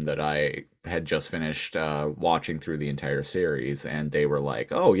to them that I had just finished watching through the entire series, and they were like,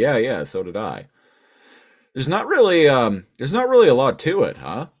 "Oh yeah, so did I." There's not really a lot to it,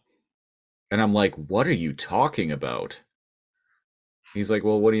 huh? And I'm like, "What are you talking about?" He's like,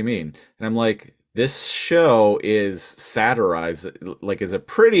 "Well, what do you mean?" And I'm like, "This show is is a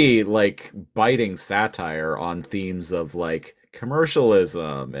pretty like biting satire on themes of like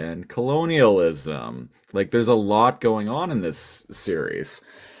commercialism and colonialism. Like there's a lot going on in this series."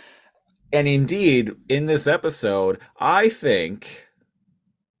 And indeed, in this episode, I think,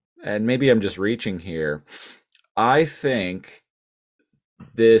 and maybe I'm just reaching here, I think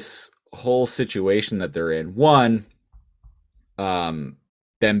this whole situation that they're in, one, them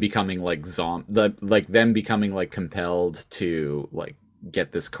becoming like them becoming like compelled to like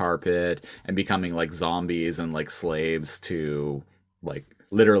get this carpet and becoming like zombies and like slaves to like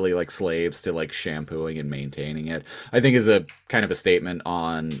literally like slaves to like shampooing and maintaining it, I think is a kind of a statement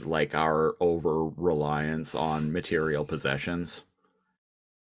on like our over reliance on material possessions.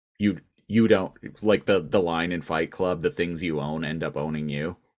 You don't like the line in Fight Club, the things you own end up owning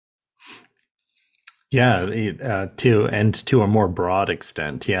you. Yeah, to a more broad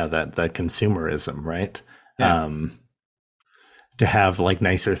extent, that consumerism, right? Yeah. To have like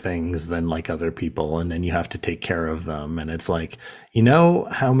nicer things than like other people, and then you have to take care of them, and it's like, you know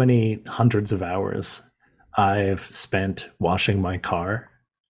how many hundreds of hours I've spent washing my car?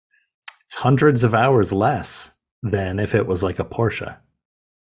 It's hundreds of hours less than if it was like a Porsche.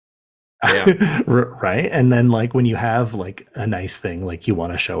 Yeah. Right. And then like when you have like a nice thing, like you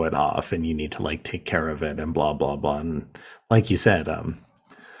want to show it off and you need to like take care of it and blah blah blah, and like you said,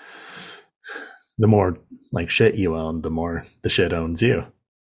 the more like shit you own, the more the shit owns you.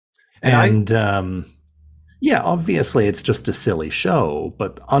 And obviously it's just a silly show,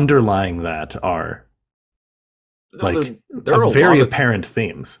 but underlying that are there are very apparent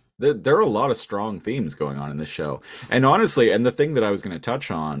themes. There are a lot of strong themes going on in this show. And honestly, and the thing that I was going to touch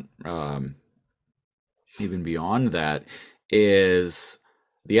on, even beyond that, is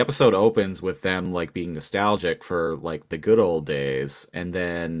the episode opens with them like being nostalgic for like the good old days. And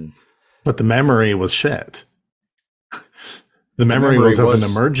then... But the memory was shit. The memory was of an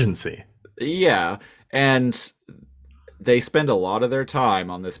emergency. Yeah. And they spend a lot of their time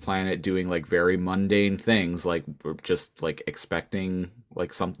on this planet doing like very mundane things, like just like expecting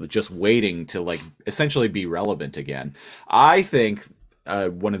like something, just waiting to like essentially be relevant again. I think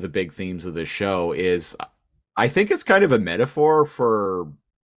one of the big themes of this show is, I think it's kind of a metaphor for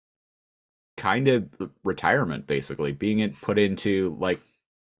kind of retirement, basically being put into like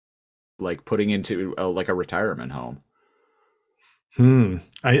putting into like a retirement home.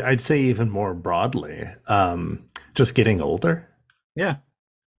 I'd say even more broadly, just getting older. Yeah.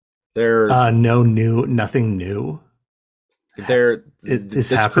 They're nothing new. This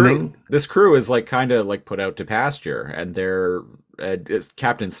happening. This crew is like kind of like put out to pasture, and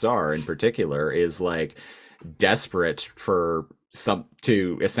Captain Star in particular is like desperate for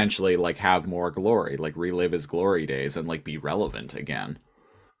to essentially like have more glory, like relive his glory days and like be relevant again.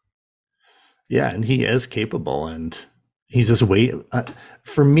 Yeah, and he is capable, and he's just waiting.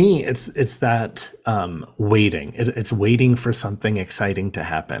 For me, it's that waiting. It's waiting for something exciting to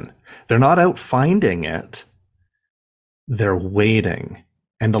happen. They're not out finding it. They're waiting.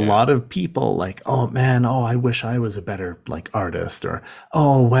 And a Yeah. lot of people like, oh man, oh, I wish I was a better like artist, or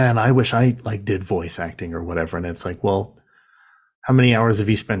oh man, I wish I like did voice acting or whatever. And it's like, well, how many hours have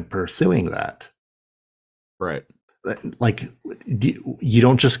you spent pursuing that? Right. Like, you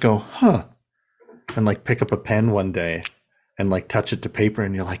don't just go, huh, and like pick up a pen one day and like touch it to paper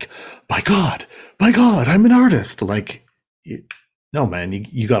and you're like, by God, I'm an artist. Like, no, man,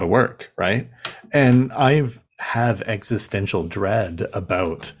 you got to work, right? And have existential dread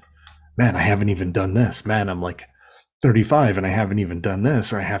about, man, I haven't even done this. Man, I'm like 35 and I haven't even done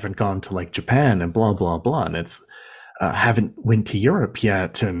this, or I haven't gone to like Japan and blah, blah, blah. And it's, haven't went to Europe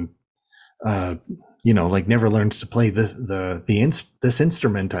yet. And, like never learned to play this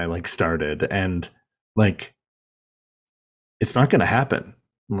instrument I like started. And like, it's not going to happen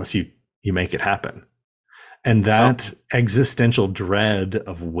unless you make it happen. And that existential dread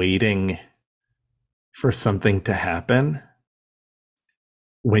of waiting for something to happen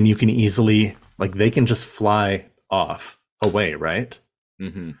when you can easily, like, they can just fly off away, right?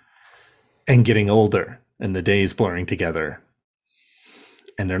 Mm-hmm. And getting older and the days blurring together,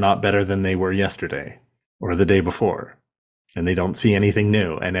 and they're not better than they were yesterday or the day before, and they don't see anything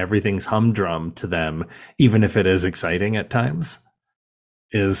new, and everything's humdrum to them, even if it is exciting at times,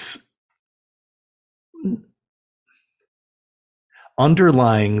 is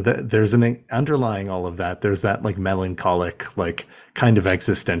underlying that. There's an underlying all of that. There's that like melancholic, like kind of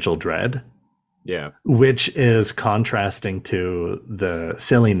existential dread. Yeah. Which is contrasting to the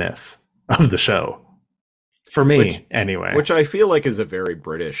silliness of the show. For me, anyway. Which I feel like is a very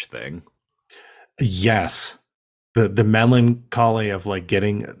British thing. Yes. The melancholy of like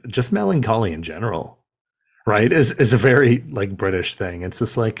getting, just melancholy in general, right? Is a very like British thing. It's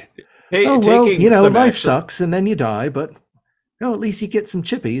just like, hey, oh, well, life action. sucks and then you die, but at least you get some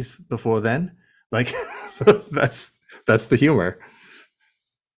chippies before then. Like, that's the humor.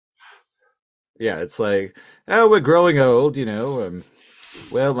 Yeah, it's like, oh, we're growing old,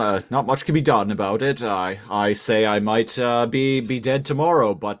 well, not much can be done about it. I say I might be dead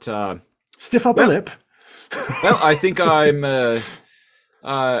tomorrow, but stiff upper lip. Well, I think I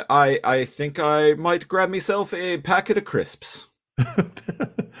think I might grab myself a packet of crisps.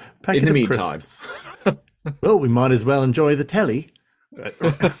 In the meantime. Well, we might as well enjoy the telly.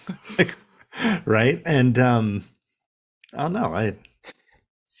 Right? And I don't know.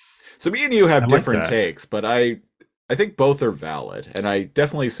 So me and you have different like takes, but I think both are valid, and I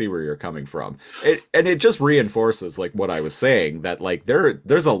definitely see where you're coming from. It just reinforces like what I was saying, that like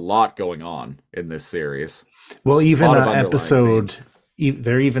there's a lot going on in this series. Well, even episode,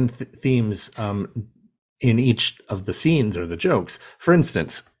 there are even themes in each of the scenes or the jokes. For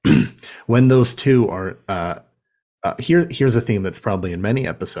instance, when those two are here's a theme that's probably in many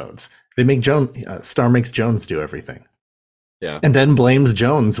episodes. They make Star makes Jones do everything. Yeah. And then blames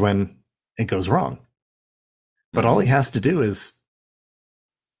Jones when it goes wrong. But all he has to do is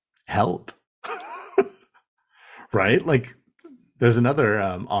help. Right? Like there's another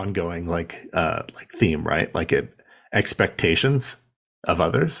ongoing like theme, right? Like expectations of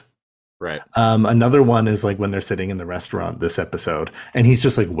others. Right. Another one is like when they're sitting in the restaurant this episode and he's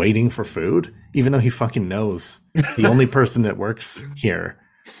just like waiting for food, even though he fucking knows the only person that works here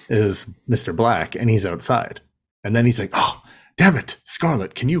is Mr. Black and he's outside. And then he's like, oh, damn it,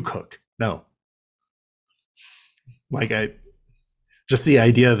 Scarlett, can you cook? No. Like just the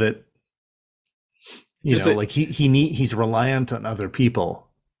idea that, he's reliant on other people.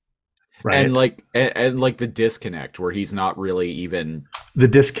 Right. And like the disconnect where he's not really even the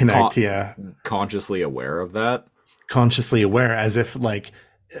disconnect. Consciously aware of that. Consciously aware, as if like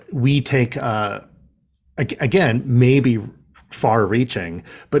we take, again, maybe far reaching,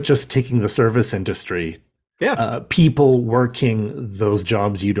 but just taking the service industry. Yeah. People working those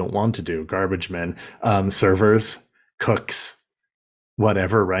jobs you don't want to do, garbage men, servers, cooks,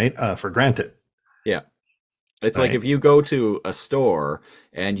 whatever, right? For granted. Yeah. It's right. Like if you go to a store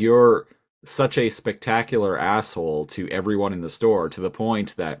and you're such a spectacular asshole to everyone in the store to the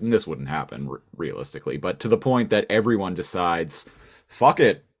point that, and this wouldn't happen realistically, but to the point that everyone decides, fuck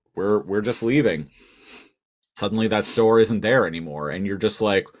it, we're just leaving. Suddenly that store isn't there anymore. And you're just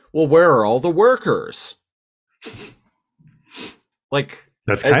like, well, where are all the workers? Like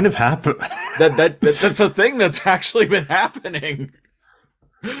that's kind of happened. That's a thing that's actually been happening.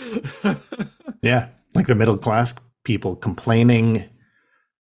 Yeah, like the middle class people complaining.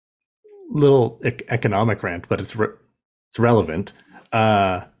 Little economic rant, but it's relevant.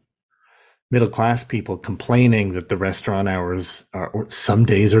 Middle class people complaining that the restaurant hours or some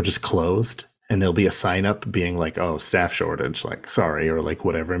days are just closed, and there'll be a sign up being like, "Oh, staff shortage," like sorry, or like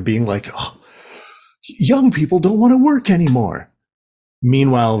whatever, and being like, "Oh, young people don't want to work anymore."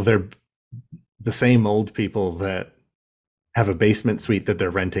 Meanwhile, they're the same old people that have a basement suite that they're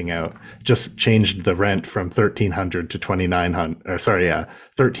renting out, just changed the rent from 1,300 to 2,900, or sorry, yeah,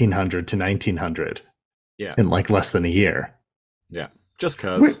 1,300 to 1,900 Yeah. in like less than a year. Yeah. Just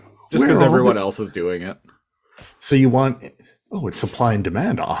because everyone else is doing it. So you want, it's supply and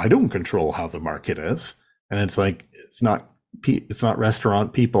demand. Oh, I don't control how the market is. And it's like, it's not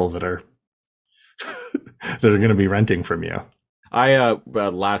restaurant people that are that are going to be renting from you. I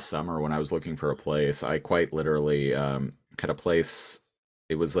last summer when I was looking for a place, I quite literally had a place.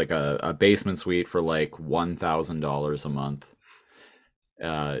 It was like a basement suite for like $1,000 a month.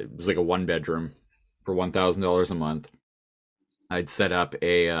 It was like a 1 bedroom for $1,000 a month. I'd set up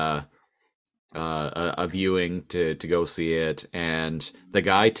a viewing to go see it, and the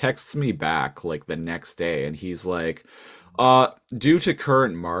guy texts me back like the next day, and he's like, due to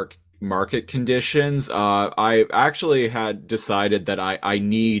current market conditions, I actually had decided that I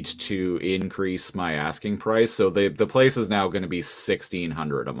need to increase my asking price, so the place is now going to be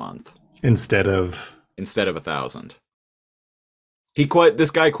 $1,600 a month instead of 1,000.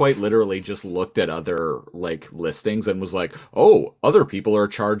 This guy quite literally just looked at other like listings and was like, oh, other people are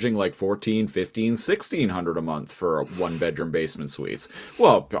charging like 14, 15, 1,600 a month for a 1 bedroom basement suites.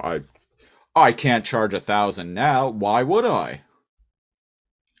 Well, I can't charge 1,000 now. Why would I?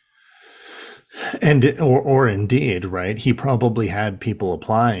 And or indeed, right? He probably had people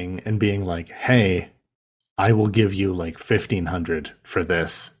applying and being like, "Hey, I will give you like 1,500 for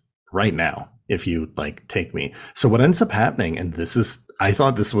this right now if you like take me." So what ends up happening, and I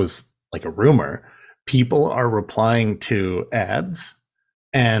thought this was like a rumor, people are replying to ads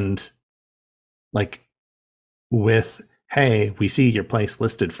and like with, "Hey, we see your place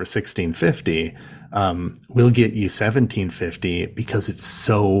listed for 1,650. We'll get you 1,750 because it's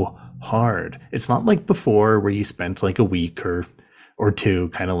so hard." It's not like before where you spent like a week or two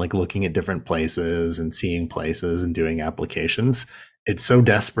kind of like looking at different places and seeing places and doing applications. It's so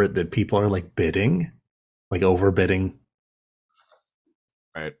desperate that people are like bidding, like overbidding,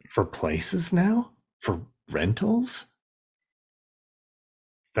 right, for places now, for rentals.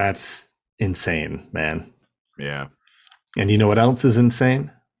 That's insane, man. Yeah. And you know what else is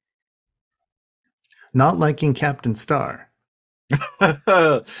insane? Not liking Captain Star.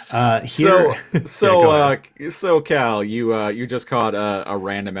 So Cal, you just caught a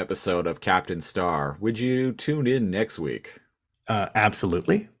random episode of Captain Star. Would you tune in next week?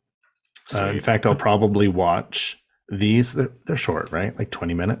 Absolutely. In fact, I'll probably watch these. They're short, right? Like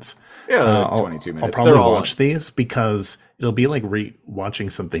 20 minutes. Yeah, 22 minutes. I'll probably watch these because it'll be like watching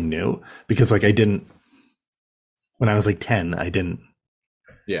something new. Because like when I was like 10, I didn't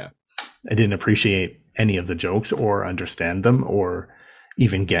appreciate any of the jokes or understand them or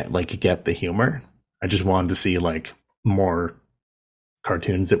even get the humor. I just wanted to see like more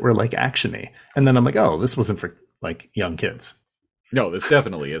cartoons that were like action-y. And then I'm like, oh, this wasn't for like young kids. No, this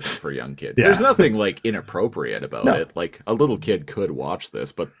definitely isn't for young kids. Yeah. There's nothing like inappropriate about it. Like a little kid could watch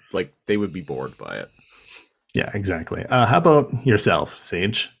this, but like they would be bored by it. Yeah, exactly. How about yourself,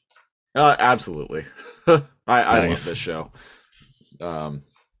 Sage? Absolutely. I Nice. love this show.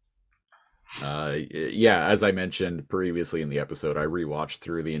 Yeah, as I mentioned previously in the episode, I rewatched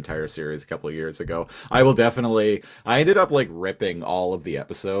through the entire series a couple of years ago. I ended up like ripping all of the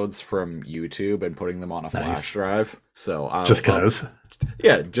episodes from YouTube and putting them on a flash drive. So just cause,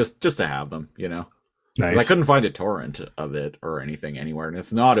 just to have them, you know. 'Cause nice. I couldn't find a torrent of it or anything anywhere, and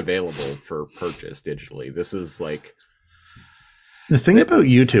it's not available for purchase digitally. This is like the thing about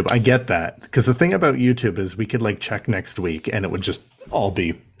YouTube. I get that, because the thing about YouTube is we could like check next week and it would just all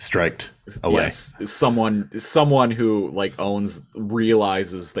be striked away. Yes, someone who like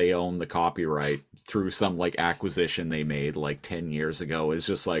realizes they own the copyright through some like acquisition they made like 10 years ago is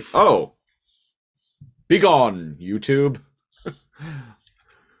just like, oh, be gone, YouTube.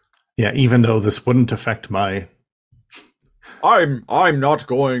 Yeah, even though this wouldn't affect my... I'm not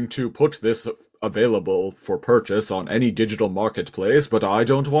going to put this available for purchase on any digital marketplace, but I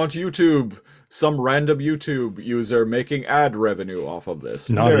don't want some random YouTube user making ad revenue off of this.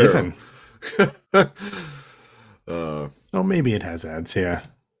 Not even. Oh, maybe it has ads, yeah.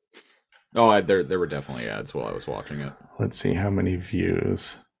 Oh, there were definitely ads while I was watching it. Let's see how many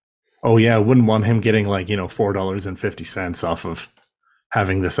views. Oh yeah, I wouldn't want him getting like, $4.50 off of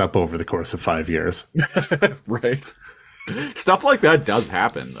having this up over the course of 5 years. Right. Stuff like that does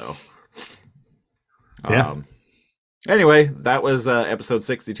happen, though. Yeah. Anyway, that was episode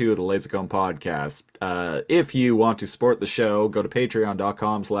 62 of the LaserComb podcast. If you want to support the show, go to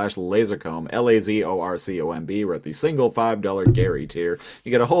patreon.com/lasercomb, LAZORCOMB. We're at the single $5 Gary tier. You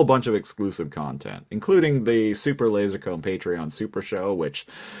get a whole bunch of exclusive content, including the Super LaserComb Patreon Super Show, which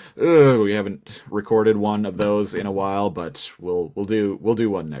we haven't recorded one of those in a while, but we'll do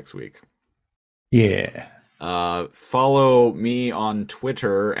one next week. Yeah. Follow me on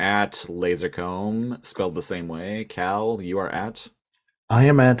Twitter at LaserComb, spelled the same way. Cal, you are at? I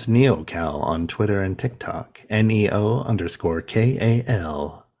am at NeoCal on Twitter and TikTok. NEO_KAL.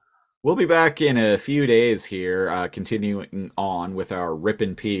 We'll be back in a few days here, continuing on with our Rip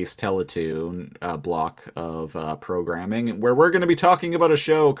in Peace Teletoon block of programming, where we're going to be talking about a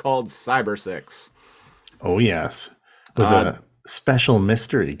show called Cyber 6. Oh, yes. With a special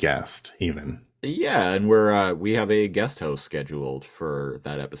mystery guest, even. Yeah, and we have a guest host scheduled for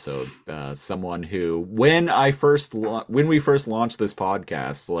that episode. Someone who, when we first launched this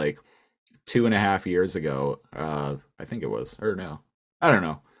podcast, like 2.5 years ago, I think it was, or no, I don't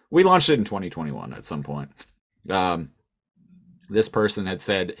know. We launched it in 2021 at some point. This person had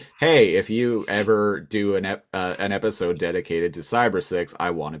said, "Hey, if you ever do an episode dedicated to Cyber 6,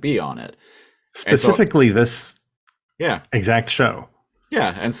 I want to be on it." Specifically, this yeah, exact show.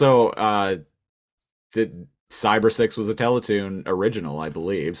 Yeah, and so the Cyber 6 was a Teletoon original, I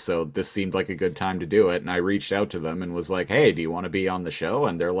believe, so this seemed like a good time to do it, and I reached out to them and was like, "Hey, do you want to be on the show?"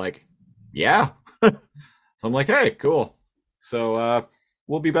 And they're like, "Yeah." So I'm like, "Hey, cool." So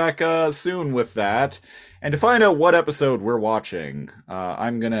we'll be back soon with that. And to find out what episode we're watching,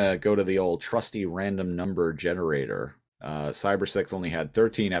 I'm going to go to the old trusty random number generator. Cyber 6 only had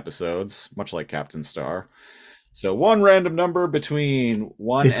 13 episodes, much like Captain Star. So one random number between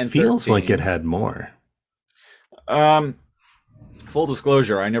 1 and 13. It feels like it had more. Full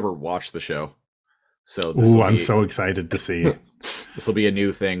disclosure, I never watched the show. So I'm so excited to see. This will be a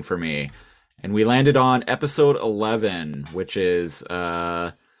new thing for me. And we landed on episode 11, which is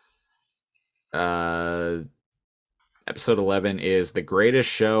episode 11 is the greatest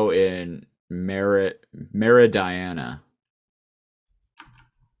show in Meridiana.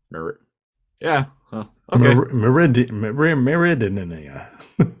 Yeah. Oh, okay.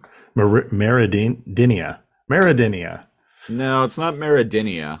 Meridinia. No, it's not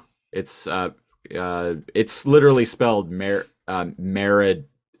Meridinia. It's literally spelled Meridiana.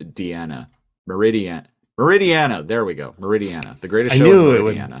 Meridiana. There we go. Meridiana. The greatest show in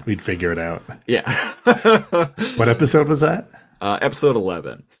Meridiana. We'd figure it out. Yeah. What episode was that? Episode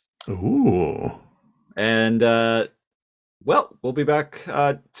 11. Ooh. And well, we'll be back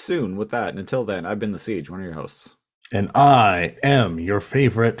soon with that. And until then, I've been The Siege, one of your hosts. And I am your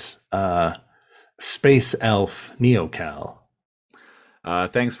favorite space elf, NeoCal.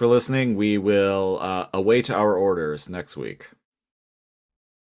 Thanks for listening. We will await our orders next week.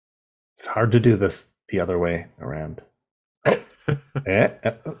 It's hard to do this the other way around.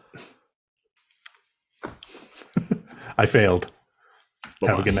 I failed.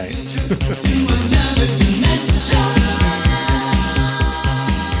 Have a good night.